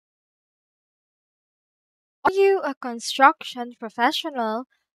Are you a construction professional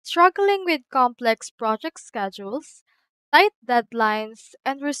struggling with complex project schedules, tight deadlines,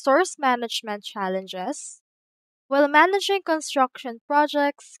 and resource management challenges? Well, managing construction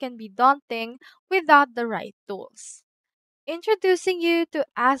projects can be daunting without the right tools. Introducing you to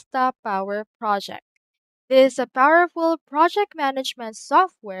ASTA Power Project. This is a powerful project management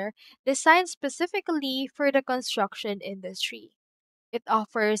software designed specifically for the construction industry. It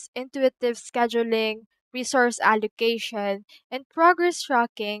offers intuitive scheduling, resource allocation, and progress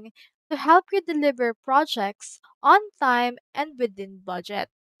tracking to help you deliver projects on time and within budget.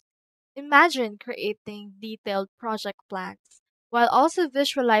 Imagine creating detailed project plans while also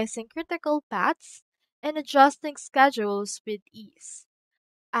visualizing critical paths and adjusting schedules with ease.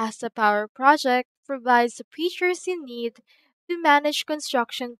 As the Power Project provides the features you need to manage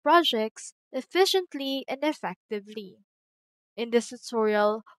construction projects efficiently and effectively. In this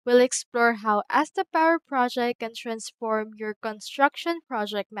tutorial, we'll explore how ASTA Power Project can transform your construction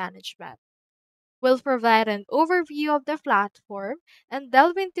project management. We'll provide an overview of the platform and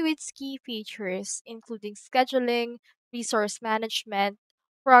delve into its key features, including scheduling, resource management,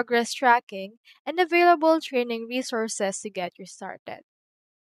 progress tracking, and available training resources to get you started.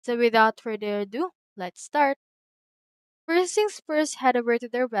 So without further ado, let's start. First things first, head over to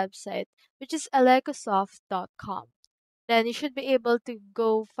their website, which is alecosoft.com. Then you should be able to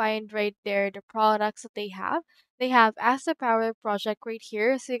go find right there the products that they have. They have As a Power project right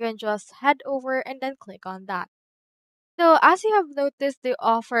here, so you can just head over and then click on that. So as you have noticed, they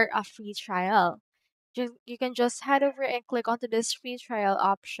offer a free trial. You can just head over and click onto this free trial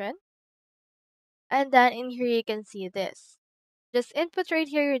option, and then in here you can see this. Just input right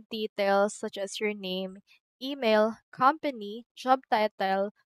here your details such as your name, email, company, job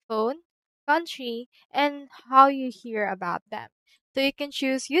title, phone, country, and how you hear about them. So you can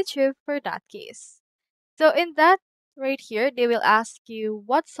choose YouTube for that case. So in that right here, they will ask you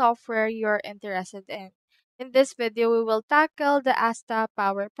what software you're interested in. In this video, we will tackle the ASTA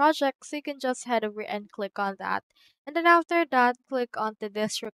Power project, so you can just head over and click on that. And then after that, click onto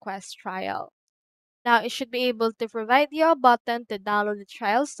this request trial. Now, it should be able to provide you a button to download the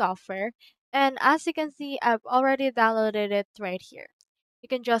trial software. And as you can see, I've already downloaded it right here. You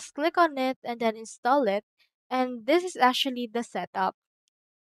can just click on it and then install it. And this is actually the setup.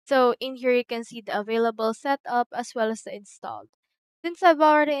 So in here, you can see the available setup as well as the installed. Since I've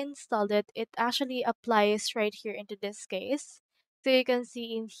already installed it, it actually applies right here into this case. So you can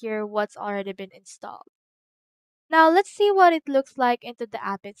see in here what's already been installed. Now let's see what it looks like into the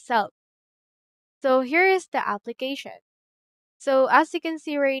app itself. So here is the application. So as you can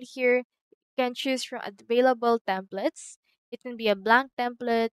see right here, you can choose from available templates. It can be a blank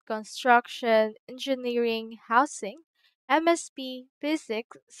template, construction, engineering, housing, MSP,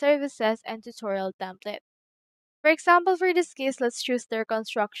 physics, services, and tutorial template. For example, for this case, let's choose their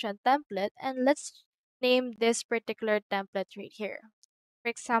construction template and let's name this particular template right here. For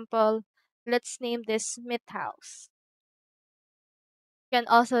example, let's name this Smith House. You can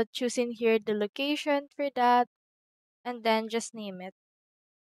also choose in here the location for that and then just name it.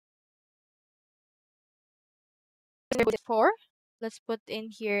 For, let's put in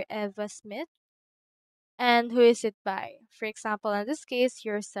here Eva Smith. And who is it by? For example, in this case,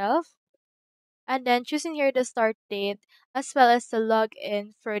 yourself. And then choosing here the start date as well as the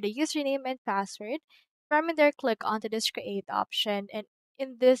login for the username and password. From there, click onto this create option. And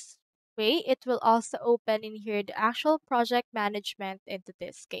in this way, it will also open in here the actual project management into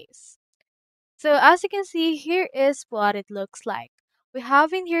this case. So as you can see, here is what it looks like. We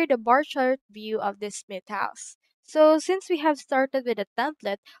have in here the bar chart view of this Smith house. So since we have started with a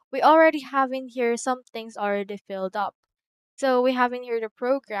template, we already have in here some things already filled up. So we have in here the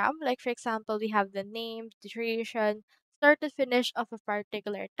program, like for example, we have the name, the duration, start to finish of a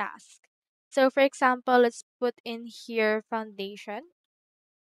particular task. So for example, let's put in here foundation,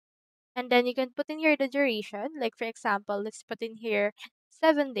 and then you can put in here the duration, like for example, let's put in here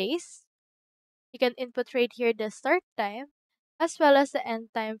 7 days. You can input right here the start time as well as the end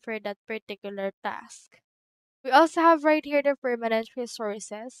time for that particular task. We also have right here the permanent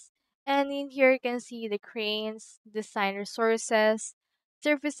resources. And in here you can see the cranes, design resources,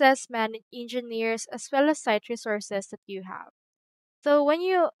 services, managed engineers, as well as site resources that you have. So when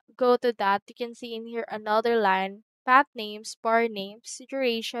you go to that, you can see in here another line, path names, bar names,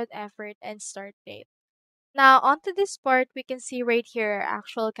 duration, effort, and start date. Now, onto this part, we can see right here our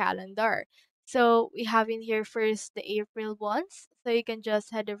actual calendar. So we have in here first the April ones. So you can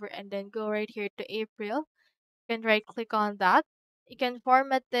just head over and then go right here to April. You can right click on that. You can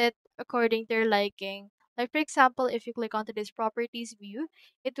format it according to your liking. Like for example, if you click onto this properties view,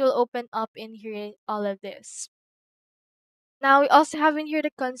 it will open up in here all of this. Now we also have in here the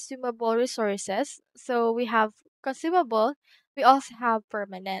consumable resources. So we have consumable, we also have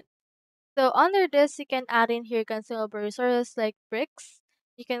permanent. So under this, you can add in here consumable resources like bricks.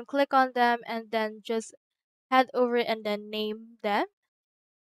 You can click on them and then just head over and then name them,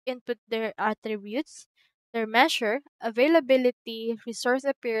 input their attributes, their measure, availability, resource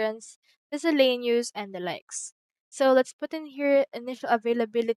appearance, miscellaneous, and the likes. So let's put in here initial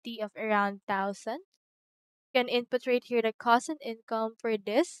availability of around 1,000. You can input right here the cost and income for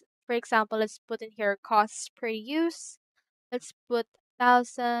this. For example, let's put in here costs per use. Let's put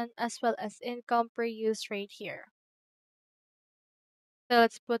 1,000 as well as income per use right here. So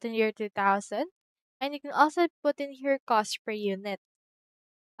let's put in here 2,000. And you can also put in here cost per unit.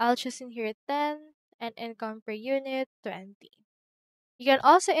 I'll choose in here 10 and income per unit 20. You can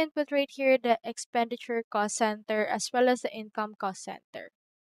also input right here the expenditure cost center as well as the income cost center.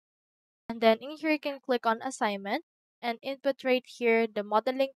 And then in here you can click on assignment and input right here the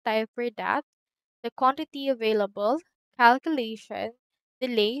modeling type for that, the quantity available, calculation,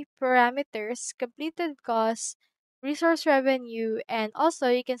 delay, parameters, completed cost, resource revenue, and also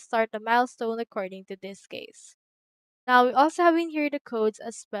you can start the milestone according to this case. Now we also have in here the codes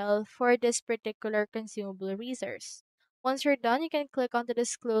as well for this particular consumable resource. Once you're done, you can click on the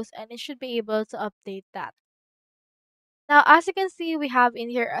disclose and it should be able to update that. Now, as you can see, we have in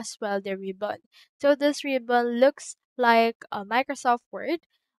here as well the ribbon. So this ribbon looks like a Microsoft Word,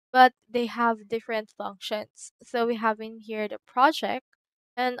 but they have different functions. So we have in here the project,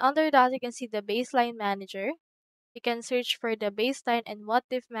 and under that you can see the baseline manager. You can search for the baseline and what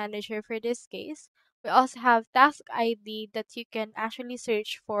if manager for this case. We also have task ID that you can actually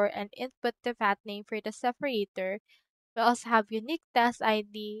search for and input the path name for the separator. We also have unique task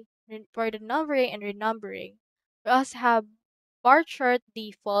ID for the numbering and renumbering. We also have bar chart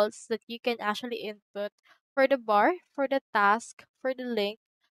defaults that you can actually input for the bar, for the task, for the link,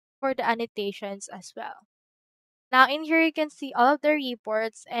 for the annotations as well. Now in here you can see all of the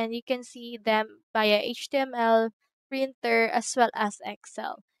reports and you can see them via HTML, printer, as well as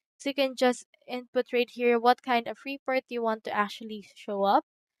Excel. So you can just input right here what kind of report you want to actually show up.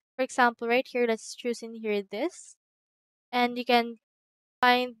 For example, right here, let's choose in here this. And you can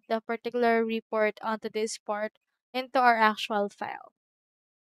find the particular report onto this part into our actual file.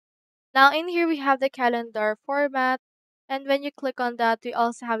 Now in here we have the calendar format, and when you click on that, we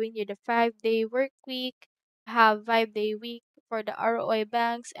also have in here the 5-day work week, have 5-day week for the ROI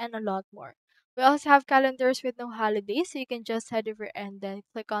banks, and a lot more. We also have calendars with no holidays, so you can just head over and then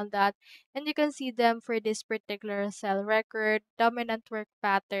click on that, and you can see them for this particular cell record, dominant work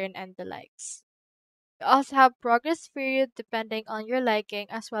pattern, and the likes. We also have progress period depending on your liking,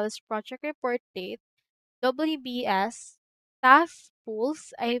 as well as project report date, WBS, task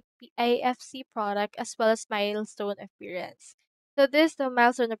pools, AFC product, as well as milestone appearance. So this is the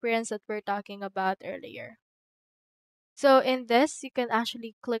milestone appearance that we're talking about earlier. So in this, you can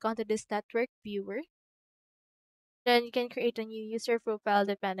actually click onto this network viewer. Then you can create a new user profile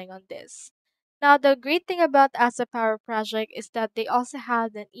depending on this. Now, the great thing about ASTA Power Project is that they also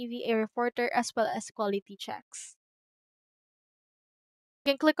have an EVA reporter as well as quality checks.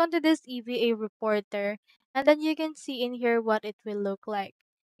 You can click onto this EVA reporter and then you can see in here what it will look like.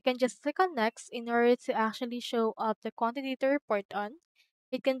 You can just click on next in order to actually show up the quantity to report on.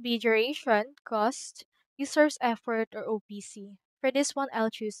 It can be duration, cost, resource effort, or OPC. For this one,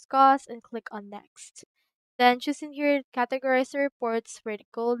 I'll choose cost and click on next. Then choose in here categorize the reports for the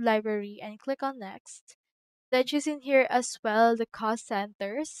code library and click on next. Then choose in here as well the cost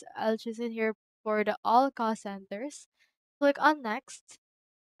centers. I'll choose in here for the all cost centers. Click on next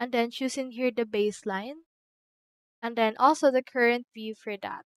and then choose in here the baseline and then also the current view for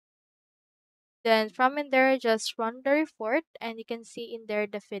that. Then from in there, just run the report and you can see in there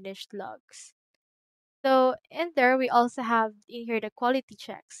the finished logs. So in there, we also have in here the quality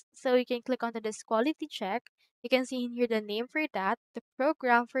checks. So you can click onto this quality check. You can see in here the name for that, the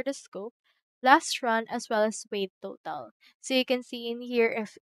program for the scope, last run, as well as weight total. So you can see in here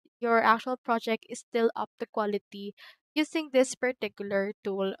if your actual project is still up to quality using this particular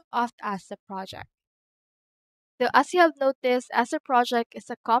tool of as a project. So as you have noticed, as a project is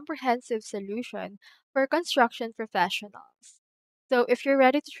a comprehensive solution for construction professionals. So if you're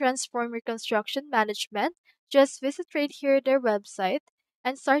ready to transform your construction management, just visit right here their website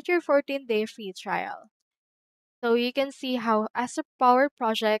and start your 14-day free trial. So you can see how as a power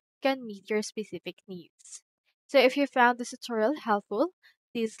project can meet your specific needs. So if you found this tutorial helpful,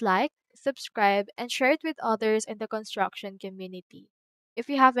 please like, subscribe, and share it with others in the construction community. If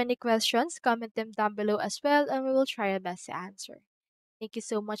you have any questions, comment them down below as well, and we will try our best to answer. Thank you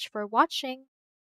so much for watching.